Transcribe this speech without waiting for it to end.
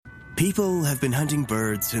People have been hunting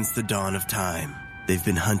birds since the dawn of time. They've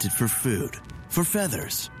been hunted for food, for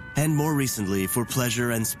feathers, and more recently for pleasure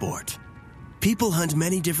and sport. People hunt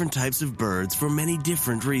many different types of birds for many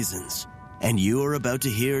different reasons, and you are about to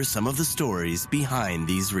hear some of the stories behind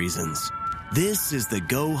these reasons. This is the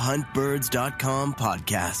GoHuntBirds.com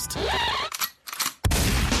podcast.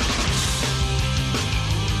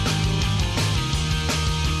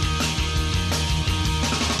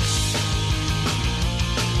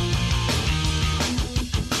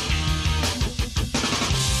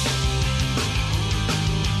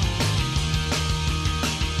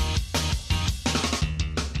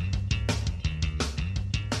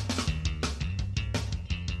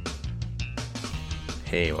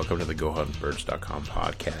 Hey, welcome to the GoHuntBirds.com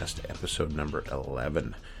podcast, episode number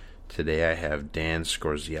 11. Today I have Dan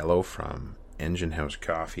Scorziello from Engine House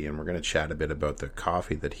Coffee, and we're going to chat a bit about the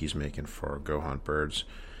coffee that he's making for Go Hunt Birds,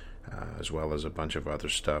 as well as a bunch of other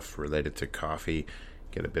stuff related to coffee,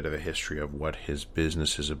 get a bit of a history of what his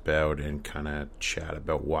business is about, and kind of chat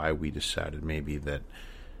about why we decided maybe that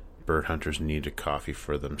bird hunters need a coffee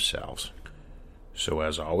for themselves. So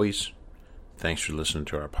as always, thanks for listening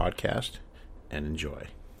to our podcast, and enjoy.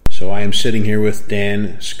 So I am sitting here with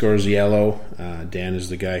Dan Scorziello. Dan is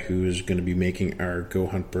the guy who is going to be making our Go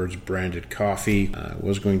Hunt Birds branded coffee. It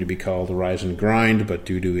was going to be called Rise and Grind, but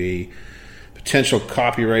due to a potential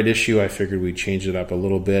copyright issue, I figured we'd change it up a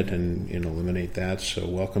little bit and eliminate that. So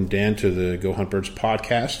welcome, Dan, to the Go Hunt Birds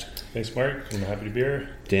podcast. Thanks, Mark. I'm happy to be here.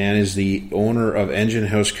 Dan is the owner of Engine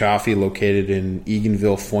House Coffee, located in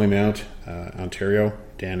Eganville, Foymount, Ontario.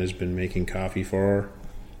 Dan has been making coffee for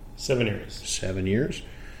 7 years. 7 years.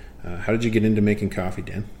 How did you get into making coffee,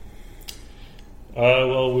 Dan?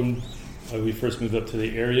 Well, when we first moved up to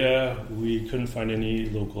the area, we couldn't find any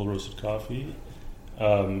local roasted coffee.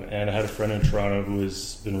 And I had a friend in Toronto who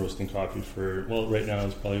has been roasting coffee for, well, right now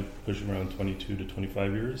it's probably pushing around 22 to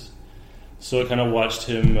 25 years. So I kind of watched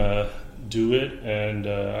him do it, and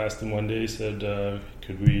I asked him one day, said,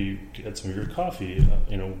 could we get some of your coffee,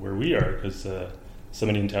 where we are? Because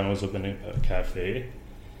somebody in town was opening a cafe.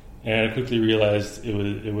 And I quickly realized it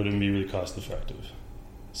wouldn't be really cost effective.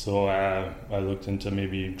 So I looked into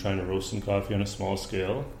maybe trying to roast some coffee on a small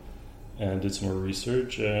scale and did some more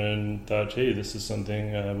research and thought, hey, this is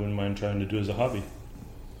something I wouldn't mind trying to do as a hobby.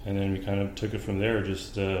 And then we kind of took it from there,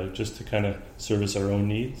 just to kind of service our own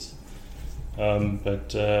needs.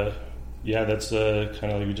 That's kind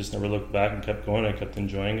of like we just never looked back and kept going. I kept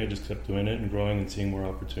enjoying it, just kept doing it and growing and seeing more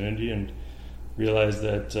opportunity, and realized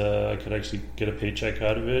that I could actually get a paycheck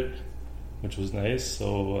out of it, which was nice.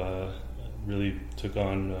 So really took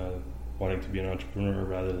on wanting to be an entrepreneur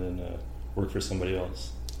rather than work for somebody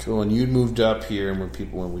else. Cool. And you moved up here,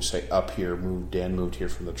 and when we say up here, Dan moved here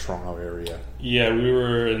from the Toronto area. Yeah, we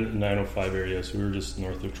were in the 905 area, so we were just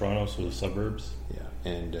north of Toronto, so the suburbs. Yeah,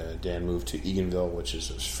 and Dan moved to Eganville, which is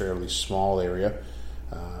a fairly small area.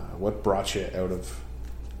 What brought you out of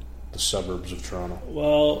the suburbs of Toronto?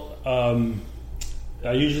 Well,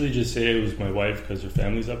 I usually just say it was my wife because her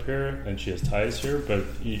family's up here and she has ties here. But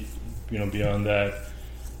beyond that,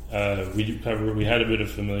 we had a bit of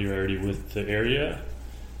familiarity with the area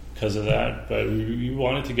because of that. But we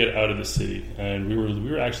wanted to get out of the city, and we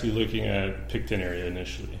were actually looking at Picton area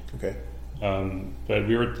initially. Okay.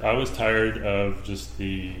 But I was tired of just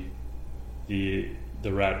the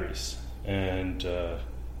rat race and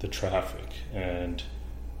the traffic, and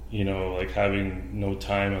having no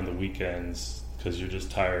time on the weekends, because you're just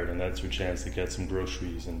tired, and that's your chance to get some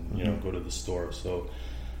groceries and go to the store. So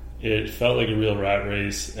it felt like a real rat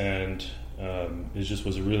race, and it just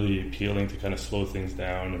was really appealing to kind of slow things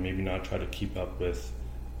down and maybe not try to keep up with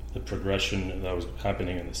the progression that was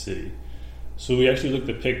happening in the city. So we actually looked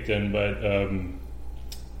at Picton, but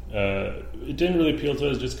it didn't really appeal to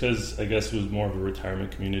us just because I guess it was more of a retirement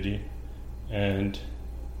community. And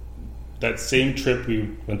that same trip we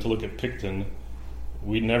went to look at Picton,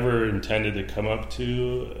 we never intended to come up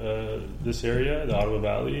to this area, the Ottawa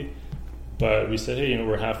Valley, but we said, hey,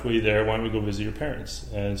 we're halfway there. Why don't we go visit your parents?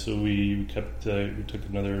 And so we took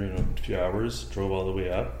another few hours, drove all the way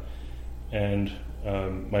up, and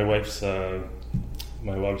my wife's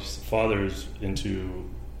father's into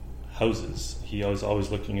houses. He was always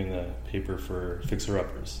looking in the paper for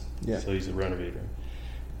fixer-uppers. Yeah. So he's a renovator.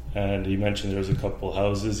 And he mentioned there was a couple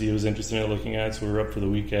houses he was interested in looking at, so we were up for the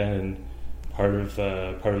weekend, and part of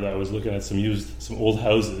that was looking at some old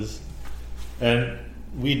houses. And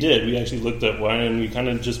we actually looked at one, and we kind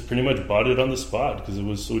of just pretty much bought it on the spot because it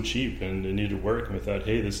was so cheap and it needed work. And we thought,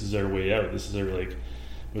 hey, this is our way out. This is our,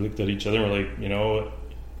 we looked at each other and we're like,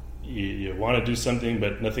 you want to do something,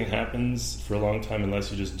 but nothing happens for a long time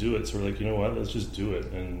unless you just do it. So we're like, you know what, let's just do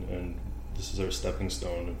it, and this is our stepping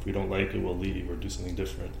stone. If we don't like it, we'll leave or do something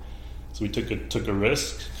different. So we took a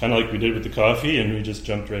risk, kind of like we did with the coffee, and we just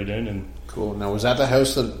jumped right in. And cool. Now, was that the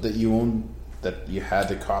house that you owned, that you had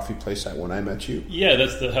the coffee place at when I met you? Yeah,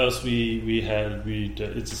 that's the house we had.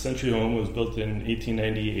 It's a century home. It was built in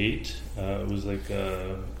 1898. It was like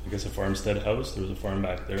I guess a farmstead house. There was a farm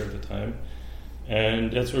back there at the time,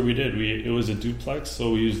 and that's where we did. It was a duplex,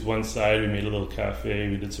 so we used one side. We made a little cafe.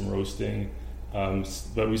 We did some roasting,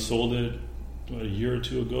 but we sold it a year or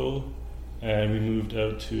two ago, and we moved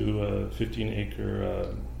out to a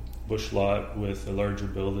 15-acre bush lot with a larger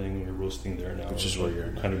building. We're roasting there now, which is where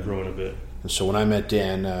you're kind of growing a bit. And so when I met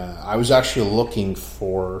Dan, I was actually looking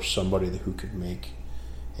for somebody who could make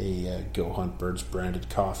a Go Hunt Birds branded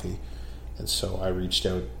coffee. And so I reached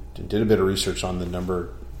out and did a bit of research on the number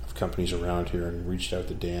of companies around here and reached out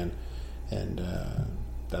to Dan. And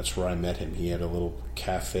that's where I met him. He had a little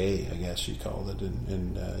cafe, I guess you called it.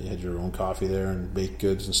 And you had your own coffee there and baked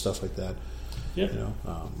goods and stuff like that. Yeah. You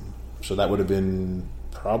know, so that would have been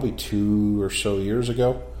probably 2 or so years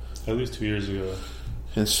ago. At least 2 years ago.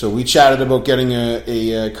 And so we chatted about getting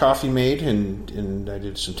a coffee made, and I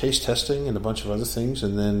did some taste testing and a bunch of other things,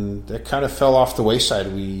 and then that kind of fell off the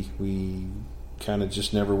wayside. We kind of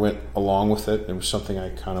just never went along with it. It was something I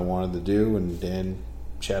kind of wanted to do, and Dan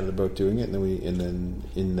chatted about doing it, and then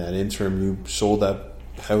in that interim, you sold that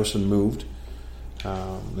house and moved.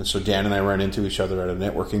 And so Dan and I ran into each other at a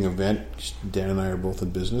networking event. Dan and I are both in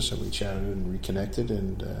business, and we chatted and reconnected,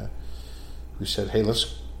 and we said, hey,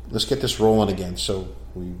 let's get this rolling again. So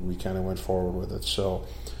we kind of went forward with it. So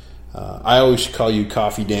I always call you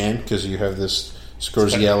Coffee Dan because you have this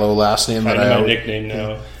Scorziello last name. Kind of my nickname now.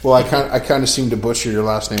 Yeah. Well, I kind of seem to butcher your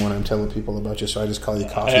last name when I'm telling people about you, so I just call you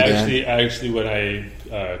Coffee Dan. Actually, when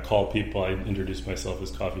I call people, I introduce myself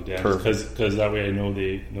as Coffee Dan because that way I know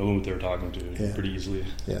they know who they're talking to pretty easily.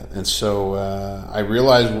 Yeah, and so I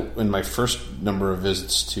realized in my first number of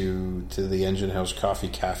visits to the Engine House Coffee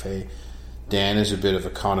Cafe, Dan is a bit of a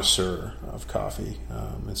connoisseur of coffee,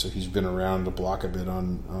 and so he's been around the block a bit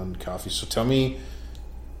on coffee. So tell me,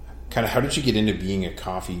 kind of, how did you get into being a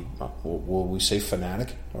coffee, will we say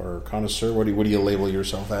fanatic or connoisseur? What do you label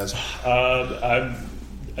yourself as?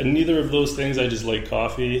 I'm neither of those things. I just like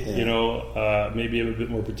coffee. Yeah. You know, maybe I'm a bit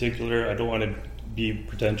more particular. I don't want to be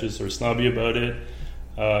pretentious or snobby about it.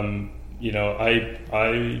 You know,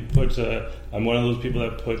 I put I'm one of those people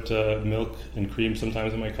that put milk and cream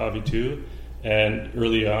sometimes in my coffee too. And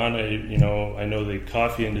early on, I know the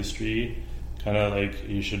coffee industry kind of like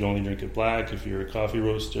you should only drink it black if you're a coffee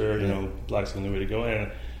roaster. You know, black's the only way to go.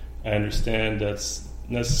 And I understand that's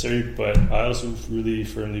necessary, but I also really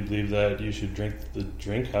firmly believe that you should drink the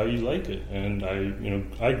drink how you like it. And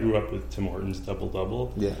I grew up with Tim Hortons Double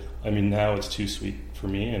Double. Yeah. I mean, now it's too sweet for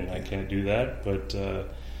me, and I can't do that. But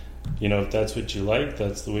you know, if that's what you like,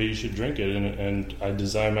 that's the way you should drink it. And I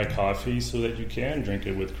design my coffee so that you can drink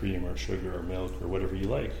it with cream or sugar or milk or whatever you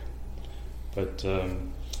like. But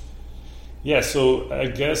yeah, so I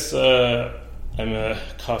guess I'm a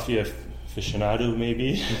coffee aficionado,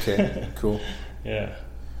 maybe. Okay, cool. Yeah.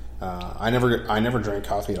 I never drank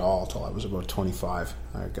coffee at all until I was about 25.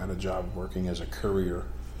 I got a job working as a courier.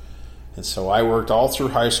 And so I worked all through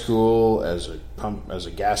high school as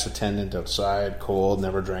a gas attendant outside, cold,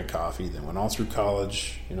 never drank coffee. Then went all through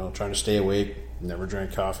college, trying to stay awake, never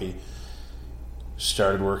drank coffee.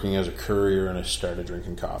 Started working as a courier, and I started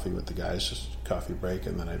drinking coffee with the guys, just coffee break,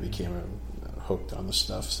 and then I became hooked on the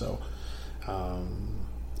stuff. So,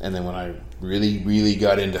 and then when I really, really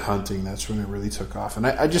got into hunting, that's when it really took off. And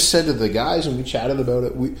I just said to the guys, and we chatted about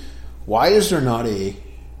it, why is there not a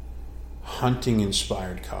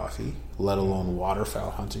hunting-inspired coffee, let alone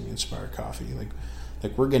waterfowl hunting-inspired coffee?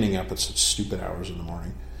 Like we're getting up at such stupid hours in the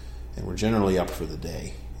morning, and we're generally up for the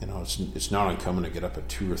day. It's not uncommon to get up at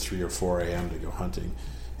 2 or 3 or 4 a.m. to go hunting,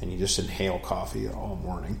 and you just inhale coffee all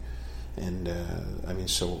morning. And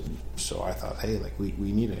so I thought, hey, like we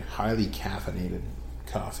need a highly caffeinated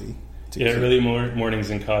coffee. Really mornings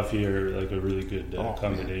and coffee are like a really good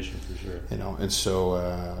combination, man, for sure. And so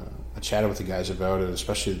I chatted with the guys about it,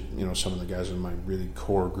 especially some of the guys in my really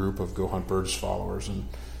core group of Go Hunt Birds followers, and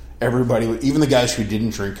everybody, even the guys who didn't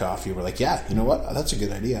drink coffee, were like, yeah, you know what, that's a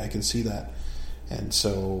good idea, I can see that. And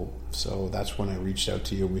so that's when I reached out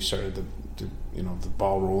to you. We started the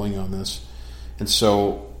ball rolling on this. And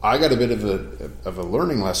so I got a bit of a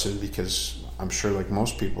learning lesson, because I'm sure, like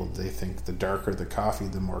most people, they think the darker the coffee,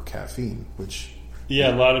 the more caffeine, which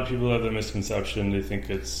Yeah, a lot of people have the misconception. They think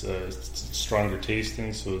it's stronger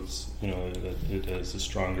tasting, so it's that it has a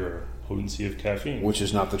stronger potency of caffeine, which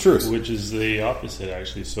is not the truth. Which is the opposite,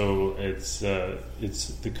 actually. So it's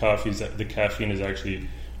the caffeine is actually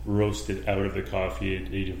roasted out of the coffee.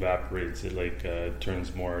 It evaporates. It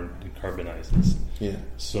turns more and carbonizes. Yeah.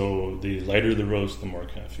 So the lighter the roast, the more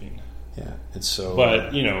caffeine. Yeah, and so.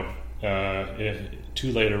 But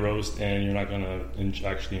too light a roast, and you're not going to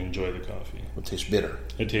actually enjoy the coffee. It tastes bitter.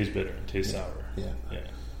 It tastes bitter. It tastes sour. Yeah. Yeah.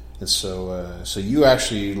 And so, so you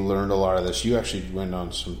actually learned a lot of this. You actually went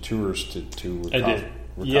on some tours to where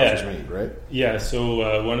coffee's made, right? Yeah.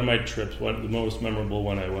 So one of my trips, the most memorable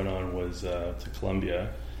one I went on was to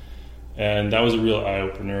Colombia, and that was a real eye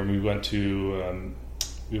opener. We went to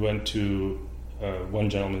one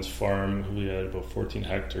gentleman's farm who had about 14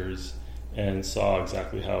 hectares. And saw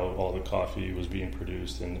exactly how all the coffee was being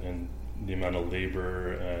produced and the amount of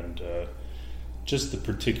labor and just the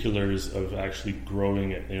particulars of actually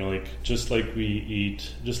growing it. Just like we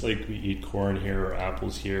eat corn here or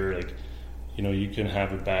apples here. You can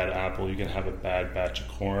have a bad apple, you can have a bad batch of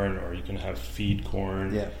corn, or you can have feed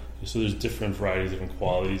corn. Yeah. So there's different varieties, different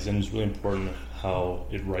qualities, and it's really important how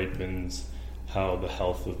it ripens, how the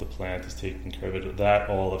health of the plant is taken care of it. That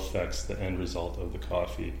all affects the end result of the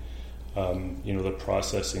coffee. The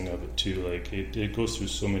processing of it too, it goes through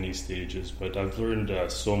so many stages, but I've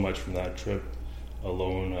learned so much from that trip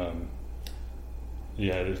alone.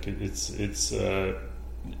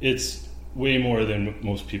 It's way more than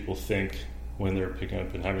most people think when they're picking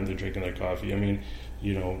up and having their drink in their coffee. I mean,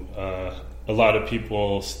 a lot of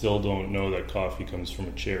people still don't know that coffee comes from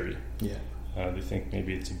a cherry. Yeah. They think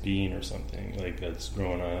maybe it's a bean or something that's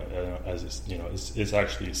grown it's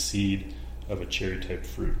actually a seed of a cherry type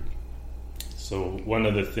fruit. So one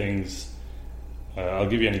of the things, I'll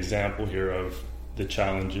give you an example here of the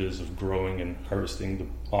challenges of growing and harvesting the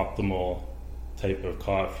optimal type of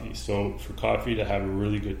coffee. So for coffee to have a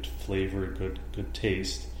really good flavor, good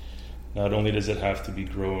taste, not only does it have to be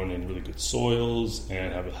grown in really good soils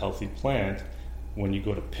and have a healthy plant, when you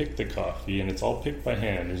go to pick the coffee, and it's all picked by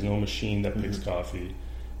hand, there's no machine that picks coffee,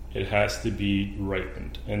 it has to be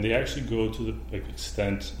ripened. And they actually go to the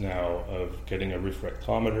extent now of getting a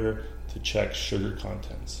refractometer to check sugar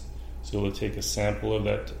contents. So they'll take a sample of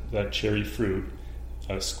that cherry fruit,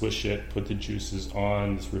 squish it, put the juices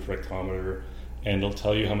on this refractometer, and they'll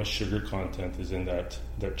tell you how much sugar content is in that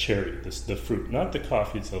cherry, the fruit, not the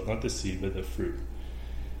coffee itself, not the seed, but the fruit.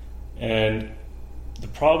 And the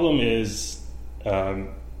problem is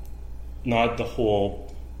not the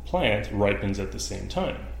whole plant ripens at the same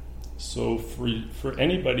time. So for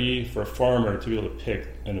anybody, for a farmer to be able to pick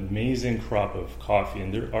an amazing crop of coffee,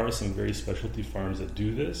 and there are some very specialty farms that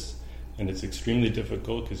do this, and it's extremely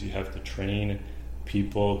difficult because you have to train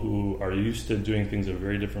people who are used to doing things a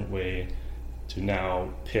very different way to now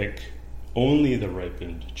pick only the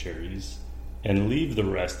ripened cherries and leave the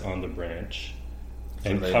rest on the branch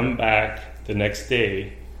and come back the next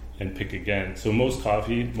day and pick again. So most of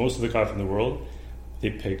the coffee in the world, they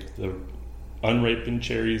pick the unripened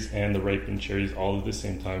cherries and the ripened cherries all at the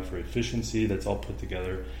same time for efficiency. That's all put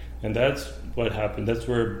together, and that's what happened. That's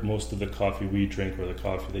where most of the coffee we drink, or the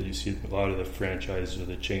coffee that you see at a lot of the franchises or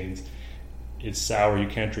the chains, it's sour. You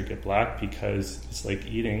can't drink it black because it's like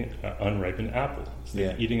eating an unripened apple. It's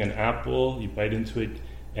like eating an apple, you bite into it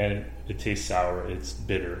and it tastes sour, it's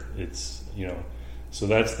bitter, it's so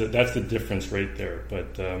that's the difference right there.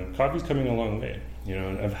 But coffee's coming a long way,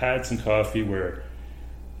 and I've had some coffee where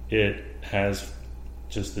it has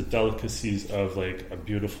just the delicacies of like a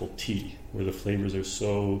beautiful tea, where the flavors are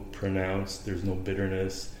so pronounced, there's no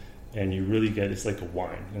bitterness, and you really get, it's like a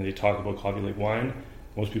wine. And they talk about coffee like wine.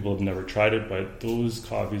 Most people have never tried it, but those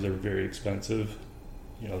coffees are very expensive.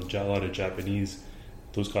 A lot of Japanese,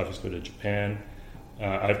 those coffees go to Japan.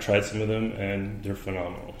 I've tried some of them, and they're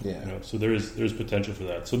phenomenal. Yeah. So there's potential for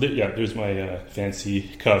that. So there's my fancy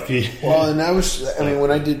coffee. Well, and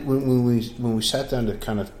when we sat down to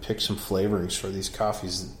kind of pick some flavorings for these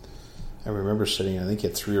coffees, I remember sitting. I think you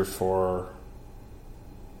had 3 or 4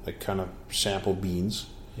 like kind of sample beans.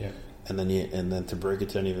 Yeah. And then to break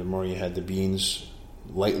it down even more, you had the beans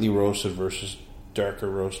lightly roasted versus darker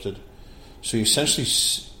roasted. So you essentially,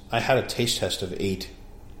 I had a taste test of 8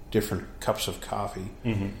 different cups of coffee,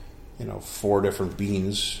 4 different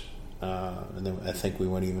beans, and then I think we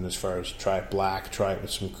went even as far as try it black, try it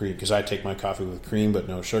with some cream, because I take my coffee with cream but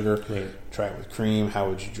no sugar. Right. Try it with cream. How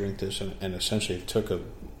would you drink this? And essentially it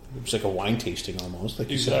was like a wine tasting almost, like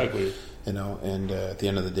you said. Exactly. And at the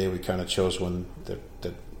end of the day, we kind of chose one that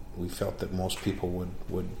we felt that most people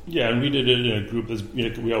would. Yeah, and we did it in a group.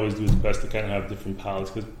 We always do the best to kind of have different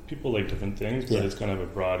palates because people like different things, but it's kind of a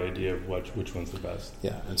broad idea of which one's the best.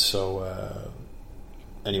 Yeah, and so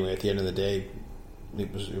anyway, at the end of the day,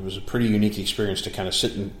 it was a pretty unique experience to kind of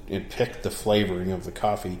sit and pick the flavoring of the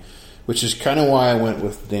coffee, which is kind of why I went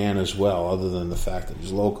with Dan as well, other than the fact that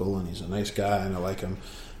he's local and he's a nice guy and I like him.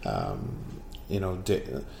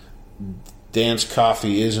 Dan's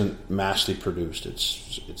coffee isn't massively produced.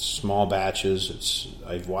 It's small batches.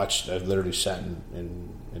 I've literally sat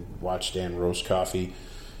and watched Dan roast coffee.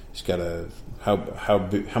 He's got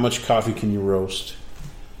how much coffee can you roast?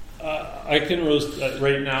 I can roast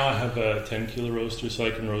right now. I have a 10 kilo roaster, so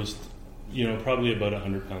I can roast, probably about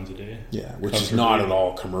 100 pounds a day. Yeah, which is not at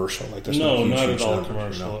all commercial. Like no, not at all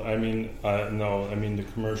commercial. No. I mean, no. I mean, the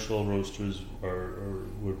commercial roasters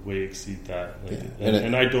would way exceed that.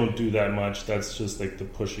 And I don't do that much. That's just like the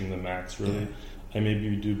pushing the max, really. Yeah. I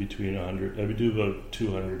maybe do between 100. I would do about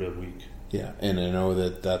 200 a week. Yeah, and I know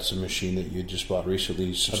that's a machine that you just bought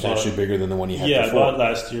recently, substantially bigger than the one you had before. Yeah, I bought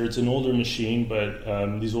last year. It's an older machine, but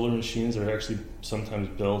these older machines are actually sometimes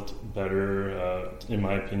built better, in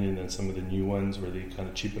my opinion, than some of the new ones where they kind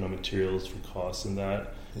of cheapen on materials for costs and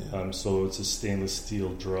that. Yeah. So it's a stainless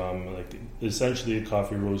steel drum. Like essentially, a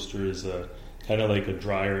coffee roaster is kind of like a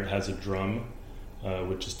dryer. It has a drum,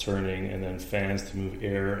 which is turning, and then fans to move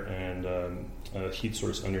air, and a heat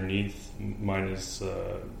source underneath. Mine is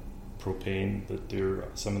propane, but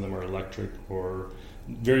some of them are electric, or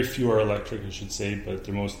very few are electric, I should say, but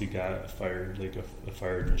they're mostly gas-fired, like a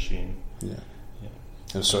fired machine. Yeah.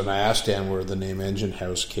 And I asked Dan where the name Engine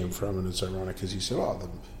House came from, and it's ironic because he said, the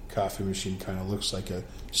coffee machine kind of looks like a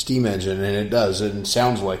steam engine, and it does, and it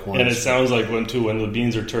sounds like one. And it sounds like one, too. When the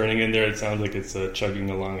beans are turning in there, it sounds like it's chugging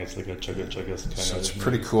along. It's like a chugga-chugga kind of... So it's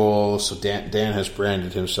pretty cool. So Dan has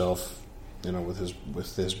branded himself,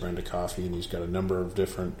 with his brand of coffee, and he's got a number of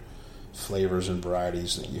different flavors and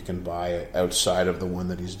varieties that you can buy outside of the one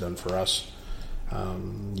that he's done for us.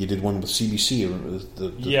 You did one with CBC.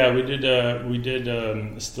 We did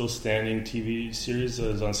a still standing TV series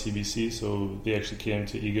that was on CBC. So they actually came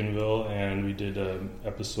to Eganville, and we did an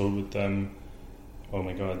episode with them. Oh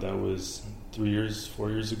my God, that was 4 years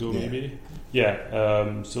ago, maybe.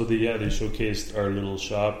 Yeah. So they showcased our little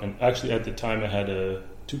shop, and actually at the time I had a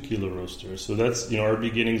 2 kilo roaster. So that's, our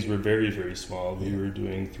beginnings were very, very small. We were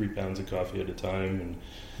doing 3 pounds of coffee at a time. And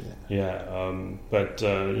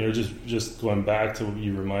just going back to what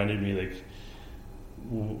you reminded me, like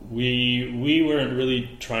we weren't really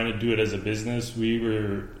trying to do it as a business.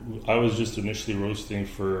 I was just initially roasting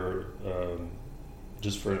for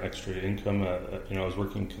just for an extra income. I was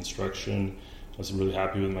working construction. I was really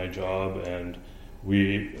happy with my job, and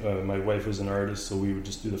my wife was an artist, so we would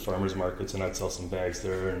just do the farmers markets, and I'd sell some bags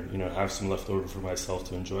there, and have some left over for myself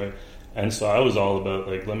to enjoy. And so I was all about,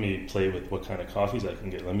 like, let me play with what kind of coffees I can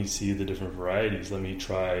get. Let me see the different varieties. Let me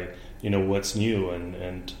try, what's new.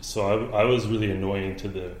 And so I was really annoying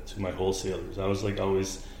to my wholesalers. I was like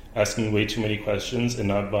always asking way too many questions and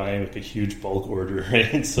not buying like a huge bulk order,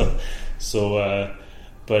 right?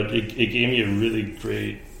 But it gave me a really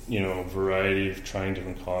great variety of trying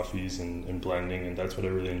different coffees and blending, and that's what I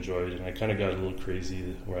really enjoyed. And I kind of got a little crazy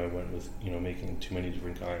where I went with making too many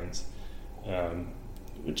different kinds,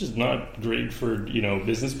 which is not great for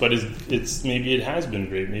business, but it's maybe it has been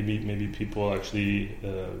great. Maybe people actually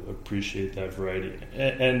appreciate that variety.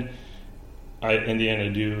 And in the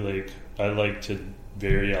end, I like to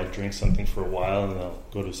vary. I'll drink something for a while and I'll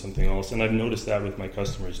go to something else. And I've noticed that with my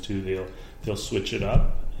customers too. They'll switch it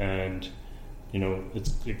up, and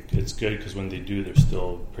it's good because when they do, they're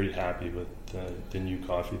still pretty happy with the new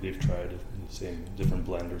coffee they've tried, the same different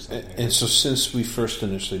blend or something. And so since we first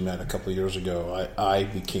initially met a couple of years ago, I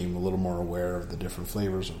became a little more aware of the different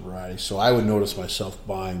flavors and varieties. So I would notice myself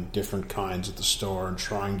buying different kinds at the store and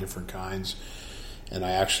trying different kinds. And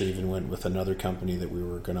I actually even went with another company that we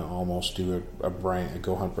were going to almost do a brand, a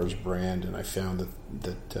Go Hunt Birds brand, and I found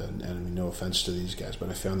that and I mean, no offense to these guys, but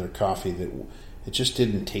I found their coffee that it just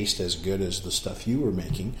didn't taste as good as the stuff you were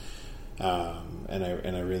making, and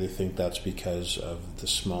I really think that's because of the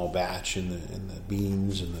small batch and the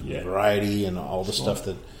beans and the variety and all the stuff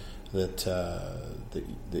that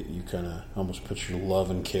you kind of almost put your love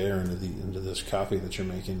and care into this coffee that you're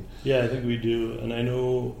making. Yeah, I think we do, and I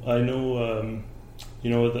know.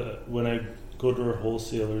 When I go to our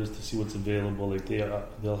wholesalers to see what's available, like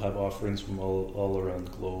they'll have offerings from all around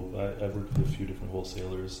the globe. I've worked with a few different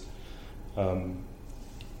wholesalers,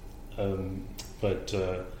 but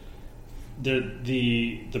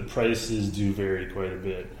the prices do vary quite a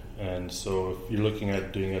bit. And so if you're looking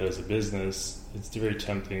at doing it as a business, it's very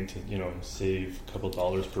tempting to, save a couple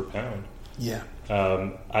dollars per pound. Yeah.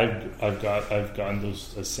 I've gotten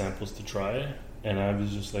those as samples to try, and I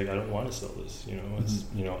was just like, I don't want to sell this. It's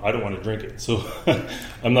I don't want to drink it, so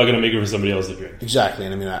I'm not going to make it for somebody else to drink. Exactly,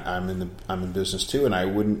 and I mean, I'm in business too, and I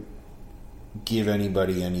wouldn't give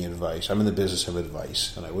anybody any advice. I'm in the business of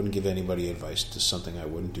advice, and I wouldn't give anybody advice to something I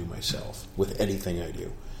wouldn't do myself with anything I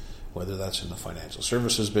do, whether that's in the financial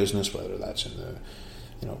services business, whether that's in the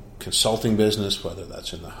consulting business, whether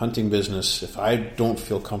that's in the hunting business. If I don't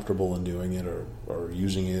feel comfortable in doing it or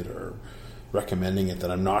using it or recommending it,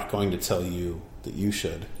 then I'm not going to tell you that you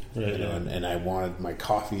should. Right, and I wanted my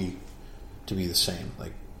coffee to be the same.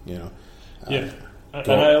 And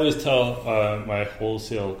I always tell my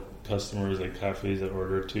wholesale customers, like cafes that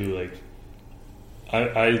order too, like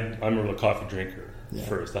I'm a coffee drinker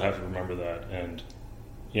first. I have to remember that. And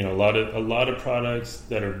a lot of products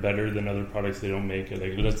that are better than other products, they don't make it.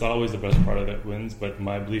 Like, it's always the best product that wins. But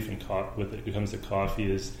my belief in when it comes to coffee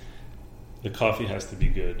is the coffee has to be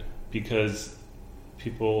good, because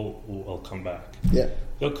people will come back. Yeah,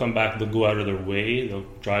 they'll come back. They'll go out of their way. They'll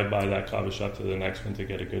drive by that coffee shop to the next one to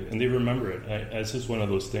get a good, and they remember it. It's just one of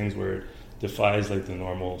those things where it defies like the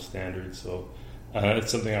normal standards. So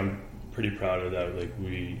it's something I'm pretty proud of, that like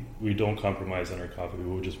we don't compromise on our coffee.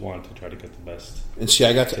 We just want to try to get the best. And see,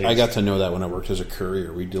 I got to know that when I worked as a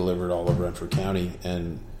courier. We delivered all over Brantford County,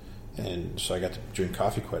 and so I got to drink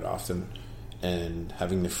coffee quite often, and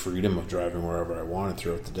having the freedom of driving wherever I wanted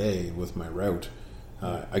throughout the day with my route.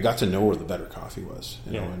 I got to know where the better coffee was,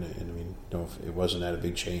 and I mean, it wasn't at a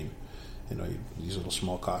big chain. These little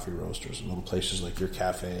small coffee roasters and little places like your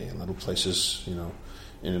cafe and little places,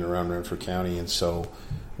 in and around Brantford County. And so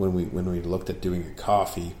when we looked at doing a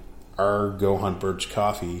coffee, our Go Hunt Birds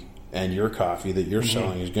coffee and your coffee that you're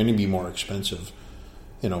selling is going to be more expensive,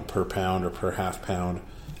 per pound or per half pound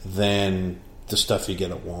than the stuff you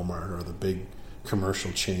get at Walmart or the big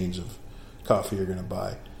commercial chains of coffee you're going to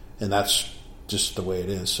buy. And that's just the way it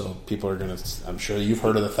is. So people are going to, I'm sure you've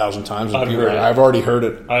heard it 1,000 times. I've already heard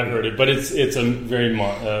it. I've heard it, but it's a very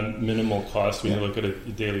minimal cost when you look at a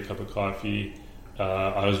daily cup of coffee.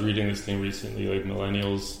 I was reading this thing recently, like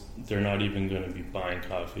millennials, they're not even going to be buying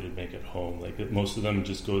coffee to make it home. Like most of them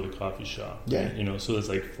just go to the coffee shop. Yeah. Right? So it's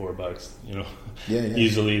like $4,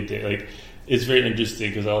 easily a day. Like, it's very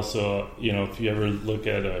interesting because also, if you ever look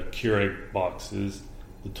at Keurig boxes,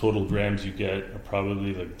 the total grams you get are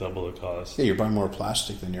probably like double the cost. Yeah, you're buying more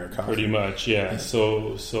plastic than your coffee. Pretty much, yeah.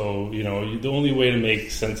 So the only way to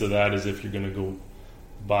make sense of that is if you're going to go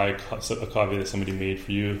buy a coffee that somebody made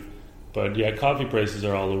for you. But yeah, coffee prices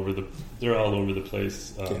are all over the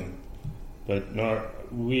place. But no,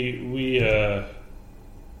 we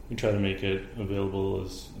try to make it available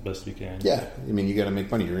as best we can. Yeah, I mean, you got to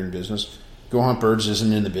make money. You're in business. Go Hunt Birds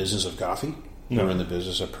isn't in the business of coffee. No. We're in the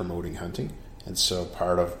business of promoting hunting. And so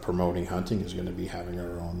part of promoting hunting is going to be having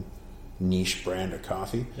our own niche brand of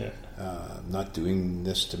coffee. Yeah. I'm not doing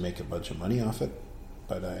this to make a bunch of money off it,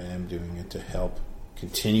 but I am doing it to help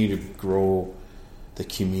continue to grow the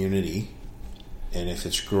community. And if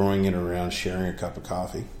it's growing it around sharing a cup of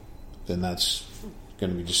coffee, then that's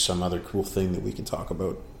going to be just some other cool thing that we can talk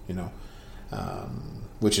about,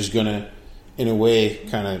 which is going to, in a way,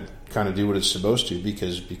 kind of do what it's supposed to,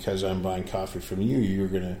 because I'm buying coffee from you, you're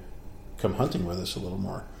going to come hunting with us a little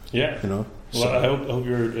more. Yeah. Well, so, I hope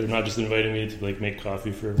you're not just inviting me to like make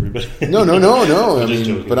coffee for everybody. No. I mean,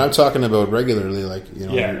 joking. But I'm talking about regularly, like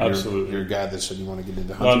absolutely. You're a guy that said you want to get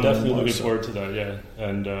into hunting. Well, I'm definitely looking forward to that. Yeah,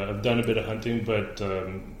 and I've done a bit of hunting, but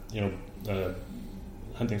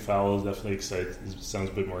hunting fowl is definitely exciting. It sounds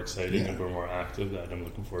a bit more exciting and a bit more active. That I'm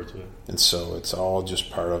looking forward to it. And so it's all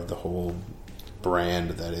just part of the whole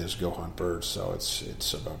brand that is Go Hunt Birds. So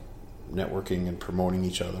it's about networking and promoting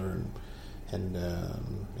each other and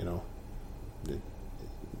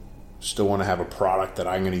still want to have a product that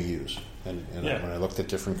I'm going to use. And when I looked at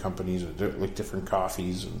different companies, like different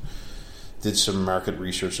coffees, and did some market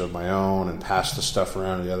research of my own, and passed the stuff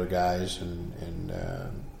around to the other guys. And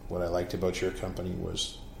what I liked about your company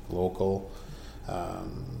was local,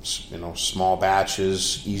 small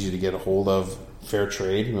batches, easy to get a hold of, fair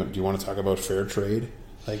trade. Do you want to talk about fair trade?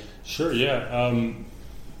 Sure, yeah.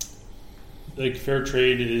 Like fair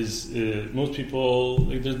trade is most people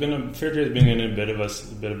like. There's been fair trade has been in a bit of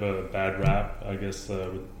a bad rap, I guess,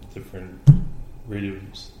 with different radio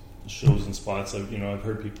shows and spots. I've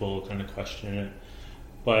heard people kind of question it,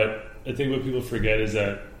 but I think what people forget is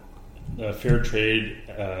that fair trade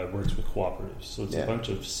works with cooperatives. So it's a bunch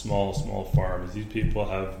of small farms. These people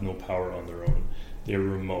have no power on their own. they're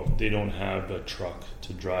remote. They don't have a truck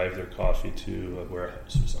to drive their coffee to a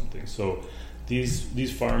warehouse or something. So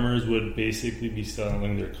these farmers would basically be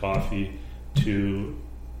selling their coffee to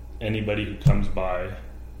anybody who comes by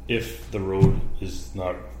if the road is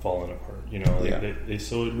not falling apart.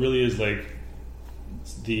 So it really is like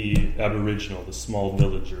the Aboriginal, the small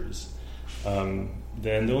villagers.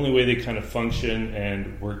 Then the only way they kind of function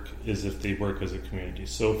and work is if they work as a community.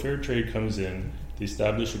 So fair trade comes in, they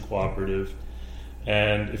establish a cooperative,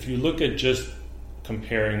 and if you look at just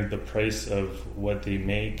comparing the price of what they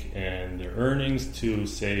make and their earnings to,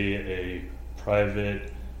 say, a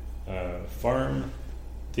private farm,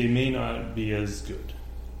 they may not be as good.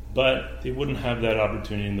 But they wouldn't have that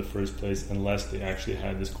opportunity in the first place unless they actually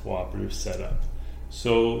had this cooperative set up.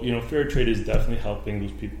 So, fair trade is definitely helping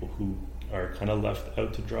those people who are kind of left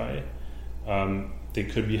out to dry. They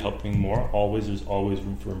could be helping more. There's always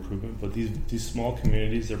room for improvement. But these small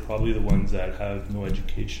communities, they're probably the ones that have no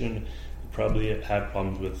education, probably have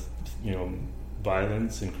problems with,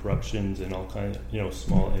 violence and corruptions and all kinds of,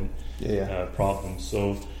 small problems.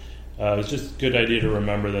 So it's just a good idea to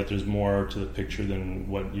remember that there's more to the picture than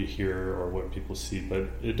what you hear or what people see. But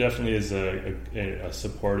it definitely is a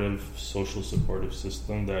supportive, social supportive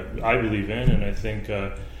system that I believe in, and I think,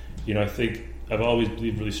 I think I've always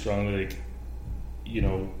believed really strongly,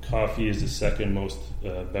 coffee is the second most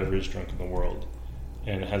beverage drunk in the world,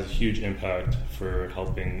 and it has a huge impact for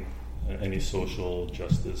helping any social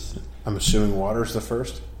justice. I'm assuming water's the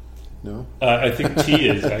first? No? I think tea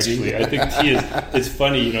is, actually. I think tea is, it's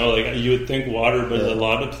funny, you would think water, but a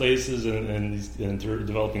lot of places in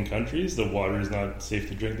developing countries, the water is not safe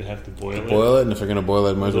to drink. They have to boil it. And if they're going to boil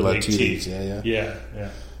it, might as well add tea. Yeah.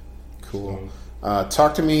 Cool. So,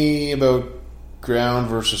 talk to me about ground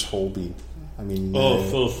versus whole bean.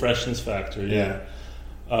 Full freshness factor, yeah.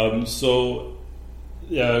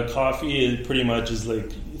 Coffee is pretty much is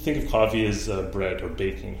like, think of coffee as bread or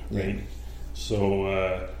baking, right? Yeah.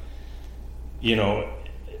 So,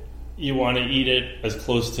 you want to eat it as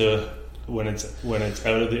close to when it's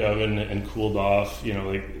out of the oven and cooled off.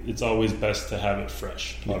 It's always best to have it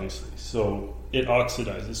fresh, obviously. Yeah. So it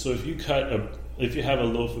oxidizes. So if you have a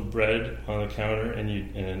loaf of bread on the counter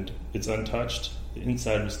and it's untouched, the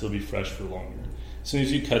inside will still be fresh for longer. As soon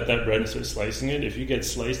as you cut that bread and start slicing it, if you get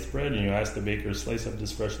sliced bread and you ask the baker to slice up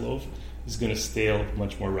this fresh loaf, it's going to stale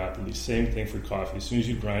much more rapidly. Same thing for coffee. As soon as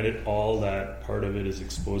you grind it, all that part of it is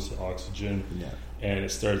exposed to oxygen, and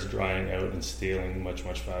it starts drying out and staling much,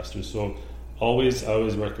 much faster. So I always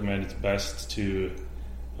recommend it's best to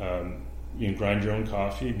grind your own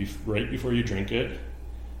coffee right before you drink it.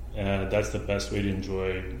 That's the best way to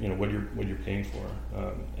enjoy, what you're paying for,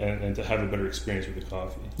 and to have a better experience with the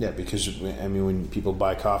coffee. Yeah, because when people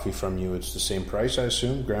buy coffee from you, it's the same price, I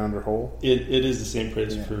assume, ground or whole. It is the same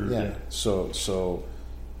price per. Yeah. So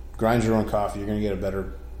grind your own coffee. You're going to get a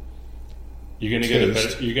better. You're going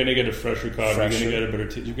to get a fresher coffee. You're going to get a better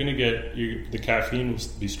taste. You're going to get the caffeine will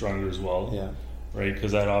be stronger as well. Yeah. Right,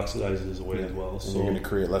 because that oxidizes away as well. So you're going to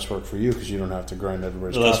create less work for you because you don't have to grind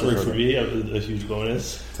everybody's less work for me, a huge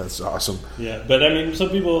bonus. That's awesome. Yeah, but some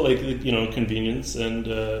people like convenience, and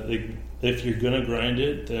if you're going to grind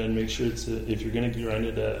it, then make sure if you're going to grind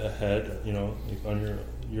it ahead, on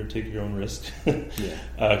your take your own risk.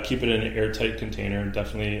 Keep it in an airtight container.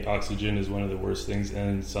 Definitely, oxygen is one of the worst things,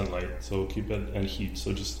 and sunlight. So keep it, and heat.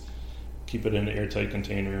 So just keep it in an airtight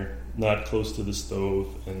container, not close to the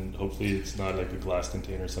stove, and hopefully it's not like a glass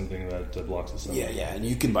container or something that blocks the sun. Yeah, and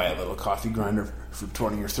you can buy a little coffee grinder for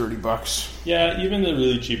 $20 or $30. Yeah, even the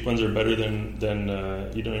really cheap ones are better than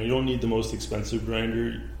you don't need the most expensive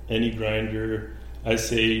grinder. Any grinder, I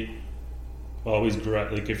say, always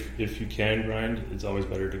grind. Like if you can grind, it's always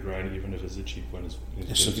better to grind, even if it's a cheap one.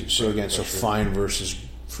 So fine versus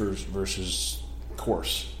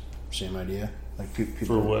coarse, same idea. Like people,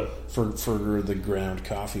 for what? For the ground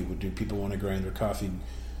coffee, do people want to grind their coffee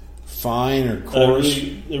fine or coarse?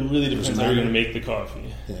 It really depends how you're going to make the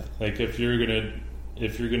coffee. Yeah. Like if you're gonna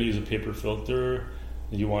use a paper filter,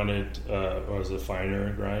 you want it as a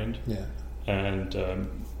finer grind. Yeah. And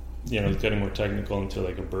it's getting more technical into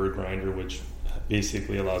like a bird grinder, which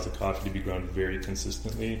basically allows the coffee to be ground very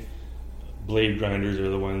consistently. Blade grinders are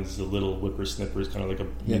the little whippersnippers, kind of like a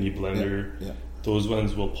mini blender. Yeah. Those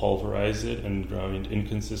ones will pulverize it and grind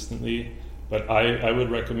inconsistently. But I would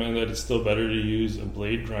recommend that it's still better to use a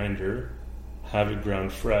blade grinder, have it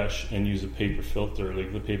ground fresh, and use a paper filter.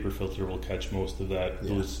 Like the paper filter will catch most of that,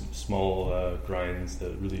 those small grinds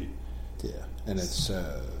that really... Yeah, and it's...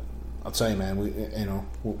 I'll tell you, man,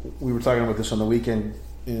 we were talking about this on the weekend,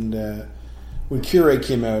 and when Keurig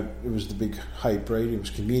came out, it was the big hype, right? It was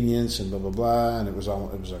convenience and blah blah blah, and it was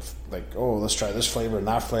like, oh, let's try this flavor and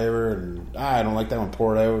that flavor, and I don't like that one,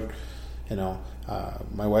 pour it out. You know,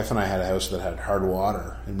 my wife and I had a house that had hard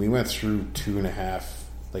water, and we went through 2.5,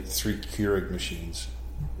 like 3 Keurig machines,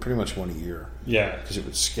 pretty much one a year. Yeah, because it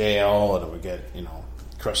would scale and it would get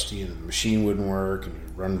crusty, and the machine wouldn't work, and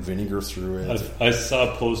you'd run vinegar through it. I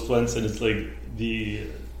saw a post once, and it's like the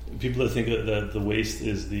people that think that the waste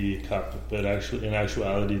is the cup, but actually, in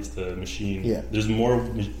actuality, it's the machine. Yeah. There's more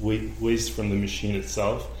waste from the machine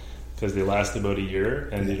itself because they last about a year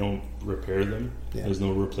and they don't repair them. Yeah. There's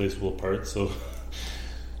no replaceable parts, so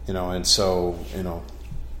and so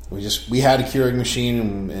we had a Keurig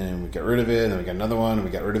machine, and we got rid of it, and we got another one, and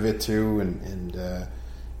we got rid of it too, and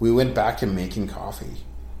we went back to making coffee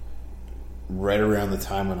right around the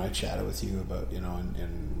time when I chatted with you about,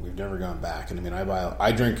 and we've never gone back. And I mean,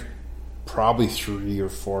 I drink probably 3 or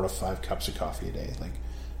 4 to 5 cups of coffee a day. Like,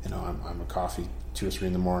 I'm a coffee 2 or 3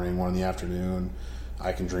 in the morning, 1 in the afternoon.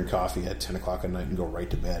 I can drink coffee at 10 o'clock at night and go right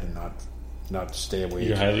to bed and not stay awake.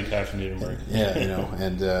 You're highly caffeinated, Mark. Yeah,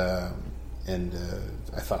 and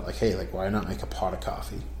I thought, like, hey, like, why not make a pot of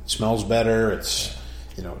coffee? It smells better. It's,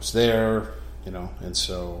 it's there, and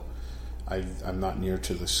so I'm not near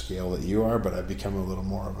to the scale that you are, but I've become a little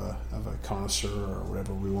more of a connoisseur, or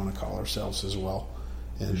whatever we want to call ourselves as well.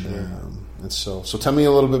 And sure. And so tell me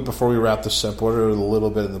a little bit bit we wrap this up. What are a little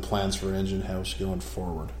bit of the plans for Engine House going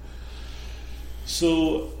forward?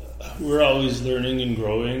 So we're always learning and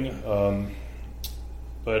growing,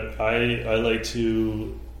 but I like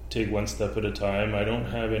to take one step at a time. I don't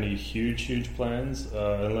have any huge plans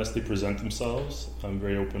unless they present themselves. I'm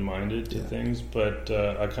very open-minded to things, but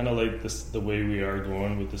I kind of like the way we are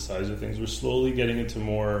going with the size of things. We're slowly getting into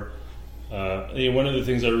more. One of the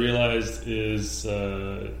things I realized is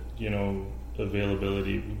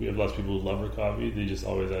availability. We have lots of people who love our coffee. They just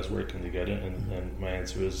always ask where can they get it, and my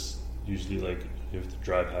answer is usually like you have to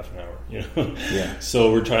drive half an hour. Yeah.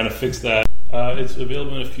 So we're trying to fix that. It's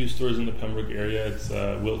available in a few stores in the Pembroke area. It's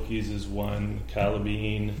Wilkie's is one,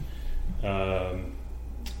 Calabine. Ottawa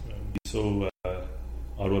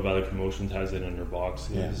Valley Promotions has it in their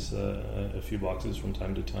boxes, a few boxes from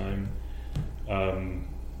time to time.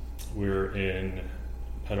 We're in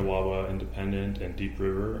Petawawa Independent and Deep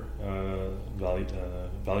River Valley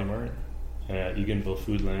Mart, Eganville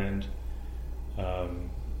Foodland,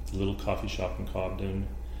 Little Coffee Shop in Cobden.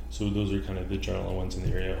 So those are kind of the general ones in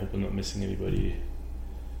the area. I hope I'm not missing anybody.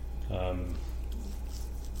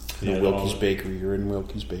 Wilkie's Bakery. You're in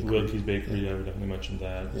Wilkie's Bakery. Wilkie's Bakery, yeah, we definitely mentioned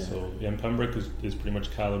that. Yeah. So, and Pembroke is pretty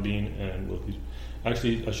much Calabine and Wilkie's.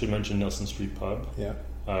 Actually, I should mention Nelson Street Pub. Yeah.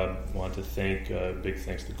 Want to thank, big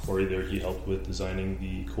thanks to Corey there. He helped with designing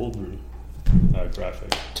the cold brew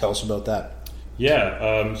graphic. Tell us about that.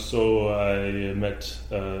 Yeah, so I met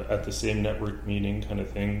at the same network meeting kind of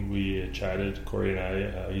thing. We chatted, Corey and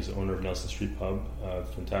I. He's the owner of Nelson Street Pub.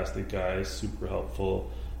 Fantastic guy, super helpful.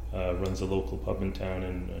 Runs a local pub in town,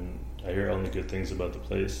 and I hear only good things about the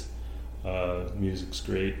place. Music's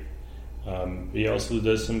great. He also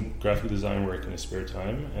does some graphic design work in his spare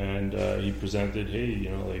time, and he presented, hey, you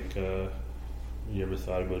ever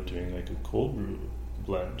thought about doing like a cold brew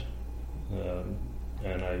blend?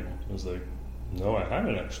 And I was like, no, I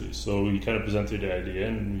haven't actually. So he kind of presented the idea,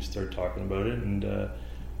 and we started talking about it. And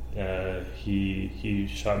he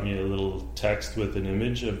shot me a little text with an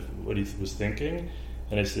image of what he was thinking,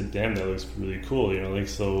 and I said, "Damn, that looks really cool."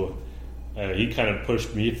 So he kind of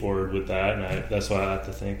pushed me forward with that, and that's why I have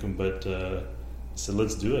to thank him. But I said,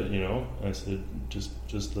 "Let's do it," I said, "Just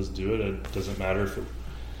let's do it. It doesn't matter if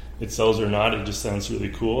it sells or not. It just sounds really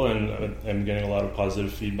cool, and I'm getting a lot of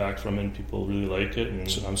positive feedback from it, and people really like it."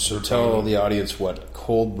 And So tell the audience what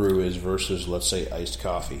cold brew is versus, let's say, iced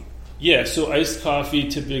coffee. Yeah, so iced coffee,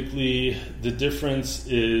 typically the difference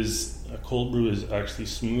is a cold brew is actually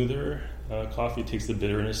smoother. Coffee takes the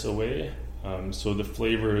bitterness away, so the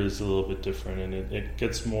flavor is a little bit different, and it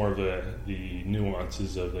gets more of the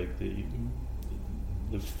nuances of like the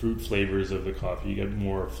fruit flavors of the coffee. You get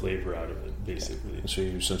more flavor out of it, basically. So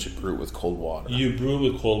you essentially brew it with cold water. You brew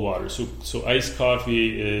it with cold water. So iced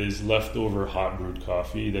coffee is leftover hot brewed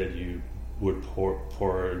coffee that you would pour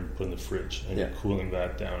and put in the fridge, and you're cooling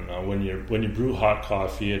that down. Now, when you brew hot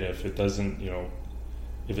coffee, and if it doesn't,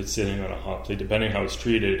 if it's sitting on a hot plate, depending how it's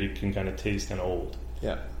treated, it can kind of taste kind of old.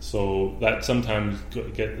 Yeah. So that sometimes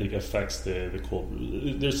affects the cold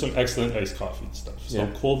brew. There's some excellent iced coffee stuff. So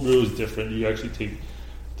cold brew is different. You actually take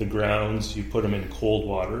the grounds, you put them in cold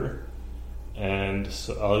water, and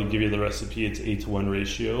so I'll give you the recipe. It's 8-to-1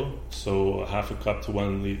 ratio, so half a cup to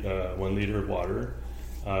 1 liter of water,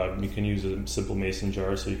 You can use a simple mason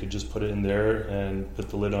jar, so you could just put it in there and put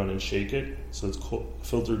the lid on and shake it. So it's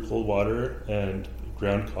filtered cold water and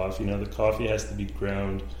ground coffee. Now the coffee has to be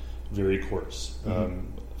ground very coarse,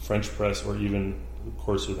 French press or even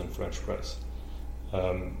coarser than French press.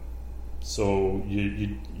 So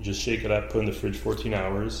you just shake it up, put it in the fridge 14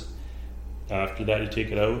 hours. After that, you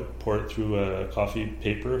take it out, pour it through a coffee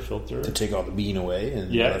paper filter to take all the bean away.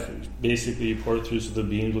 And basically you pour it through so the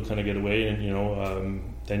beans will kind of get away, and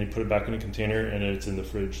then you put it back in a container and it's in the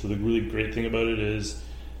fridge. So the really great thing about it is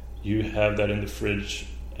you have that in the fridge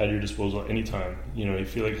at your disposal anytime. You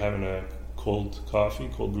feel like having a cold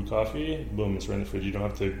brew coffee, boom, it's right in the fridge. You don't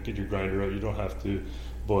have to get your grinder out. You don't have to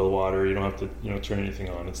boil water. You don't have to turn anything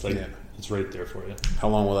on. It's like it's right there for you. How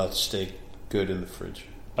long will that stay good in the fridge?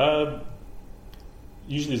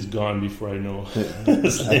 Usually it's gone before I know.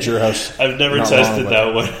 At your house, I've never tested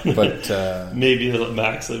that one, but maybe the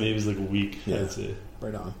max, maybe it's like a week. Yeah, I'd say.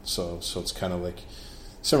 Right on. So it's kind of like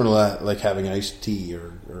similar to that, like having iced tea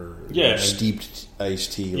or steeped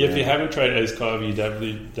iced tea. Yeah, if you haven't tried iced coffee, you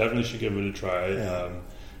definitely should give it a try. Yeah.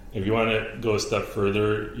 If you want to go a step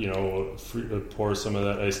further, pour some of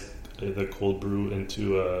that the cold brew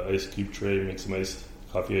into a ice cube tray, make some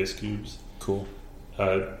coffee ice cubes. Cool.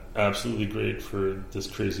 Absolutely great for this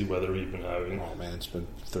crazy weather we've been having. Oh man, it's been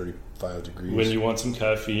 35 degrees. When you want some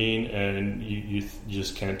caffeine and you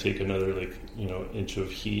just can't take another inch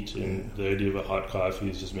of heat, and the idea of a hot coffee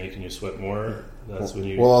is just making you sweat more. That's when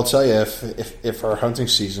you. Well, I'll tell you, if our hunting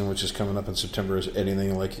season, which is coming up in September, is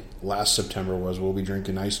anything like last September was, we'll be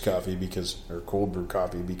drinking iced coffee or cold brew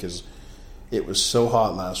coffee because it was so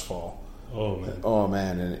hot last fall. Oh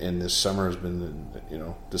man, and this summer has been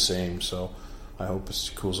the same. So I hope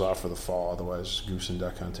it cools off for the fall. Otherwise, goose and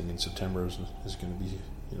duck hunting in September is going to be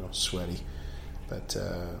sweaty. But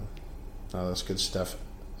no, that's good stuff.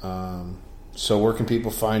 So where can people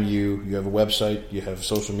find you? You have a website. You have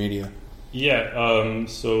social media. Yeah.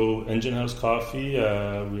 So Engine House Coffee. We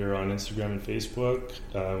are on Instagram and Facebook.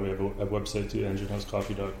 We have a website too,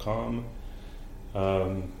 enginehousecoffee.com.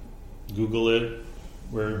 Google it.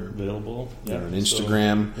 We're available. Yeah, on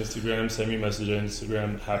Instagram. So Instagram, send me a message on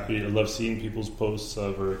Instagram. I love seeing people's posts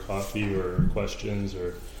of or coffee or questions.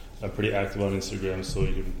 Or I'm pretty active on Instagram, so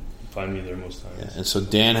you can find me there most times. Yeah, and so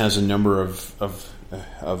Dan has a number of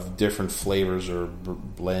different flavors or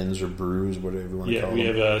blends or brews, whatever you want to call them.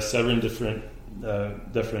 Yeah, we have 7 different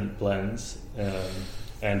blends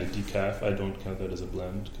and a decaf. I don't count that as a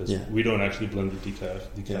blend because we don't actually blend the decaf.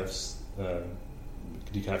 Decaf's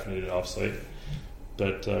decaffeinated offsite.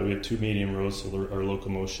 But we have 2 medium roasts, so our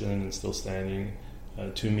Locomotion and Still Standing,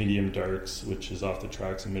 2 medium darks, which is Off the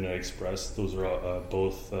Tracks and Midnight Express. Those are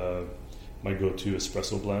both my go-to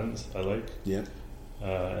espresso blends I like. Yeah.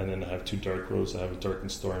 And then I have 2 dark roasts. I have a Dark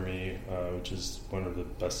and Stormy, which is one of the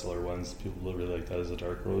bestseller ones. People really like that as a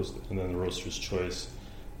dark roast. And then the Roaster's Choice,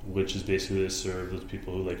 which is basically served with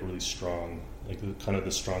people who like really strong, like kind of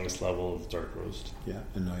the strongest level of dark roast. Yeah,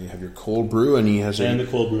 and now you have your cold brew, and he has the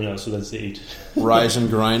cold brew now, so that's the 8. Rise and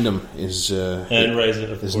Grind 'em is Rise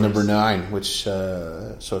is number 9. Which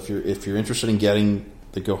so if you're interested in getting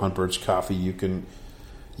the Go Hunt Birds coffee, you can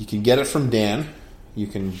get it from Dan. You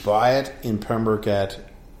can buy it in Pembroke at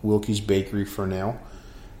Wilkie's Bakery for now.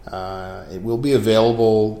 It will be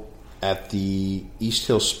available at the East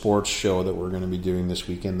Hill Sports Show that we're going to be doing this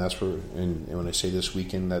weekend. That's where, and when I say this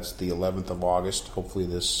weekend, that's the 11th of August. Hopefully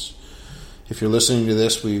if you're listening to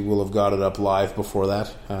this, we will have got it up live before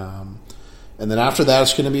that. And then after that,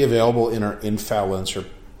 it's going to be available in our Influencer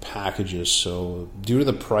packages. So due to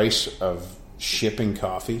the price of shipping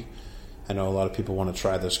coffee, I know a lot of people want to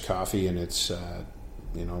try this coffee, and it's,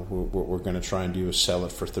 what we're going to try and do is sell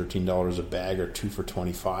it for $13 a bag or 2 for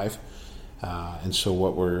 $25. And so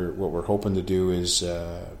what we're hoping to do is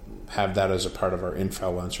have that as a part of our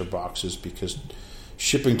Influencer boxes, because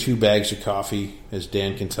shipping 2 bags of coffee, as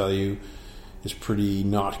Dan can tell you, is pretty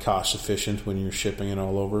not cost efficient when you're shipping it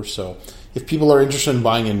all over. So if people are interested in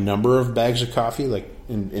buying a number of bags of coffee, like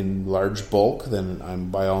in large bulk, then I'm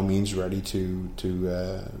by all means ready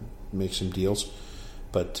to make some deals.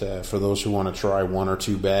 But for those who want to try 1 or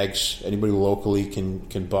 2 bags, anybody locally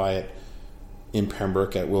can buy it in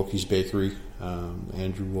Pembroke at Wilkie's Bakery.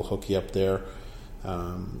 Andrew will hook you up there.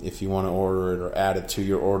 If you want to order it or add it to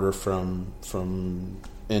your order from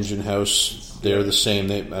Engine House, they're the same.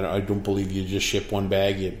 I don't believe you just ship 1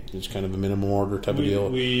 bag. It's kind of a minimum order type of deal.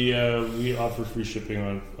 We offer free shipping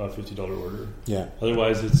on a $50 order. Yeah.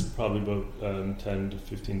 Otherwise, it's probably about $10 to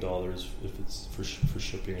 $15 if it's for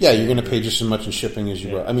shipping. Yeah, you're going to pay just as much in shipping as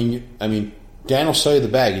you will. I mean, Dan will sell you the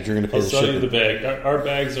bag if you're going to pay I'll the sell shipping. you the bag. Our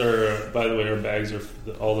bags are, by the way,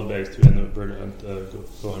 all the bags too. And the Bird Hunt,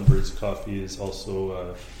 Go Hunt Birds coffee is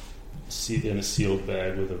also in a sealed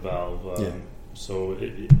bag with a valve. So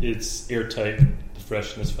it's airtight. The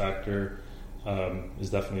freshness factor is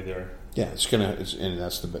definitely there. Yeah, and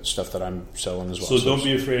that's the stuff that I'm selling as well. So don't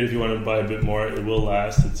be afraid if you want to buy a bit more. It will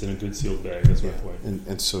last. It's in a good sealed bag. That's my point.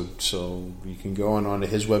 And so you can go onto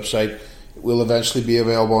his website. It will eventually be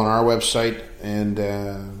available on our website. And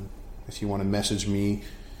if you want to message me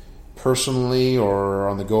personally or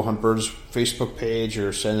on the Go Hunt Birds Facebook page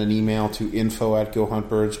or send an email to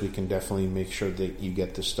info@GoHuntBirds, we can definitely make sure that you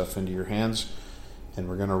get this stuff into your hands. And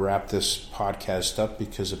we're going to wrap this podcast up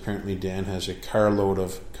because apparently Dan has a carload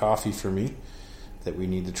of coffee for me that we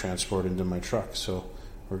need to transport into my truck. So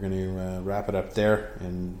we're going to wrap it up there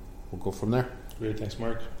and we'll go from there. Great. Thanks,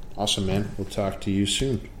 Mark. Awesome, man. We'll talk to you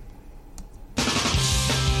soon.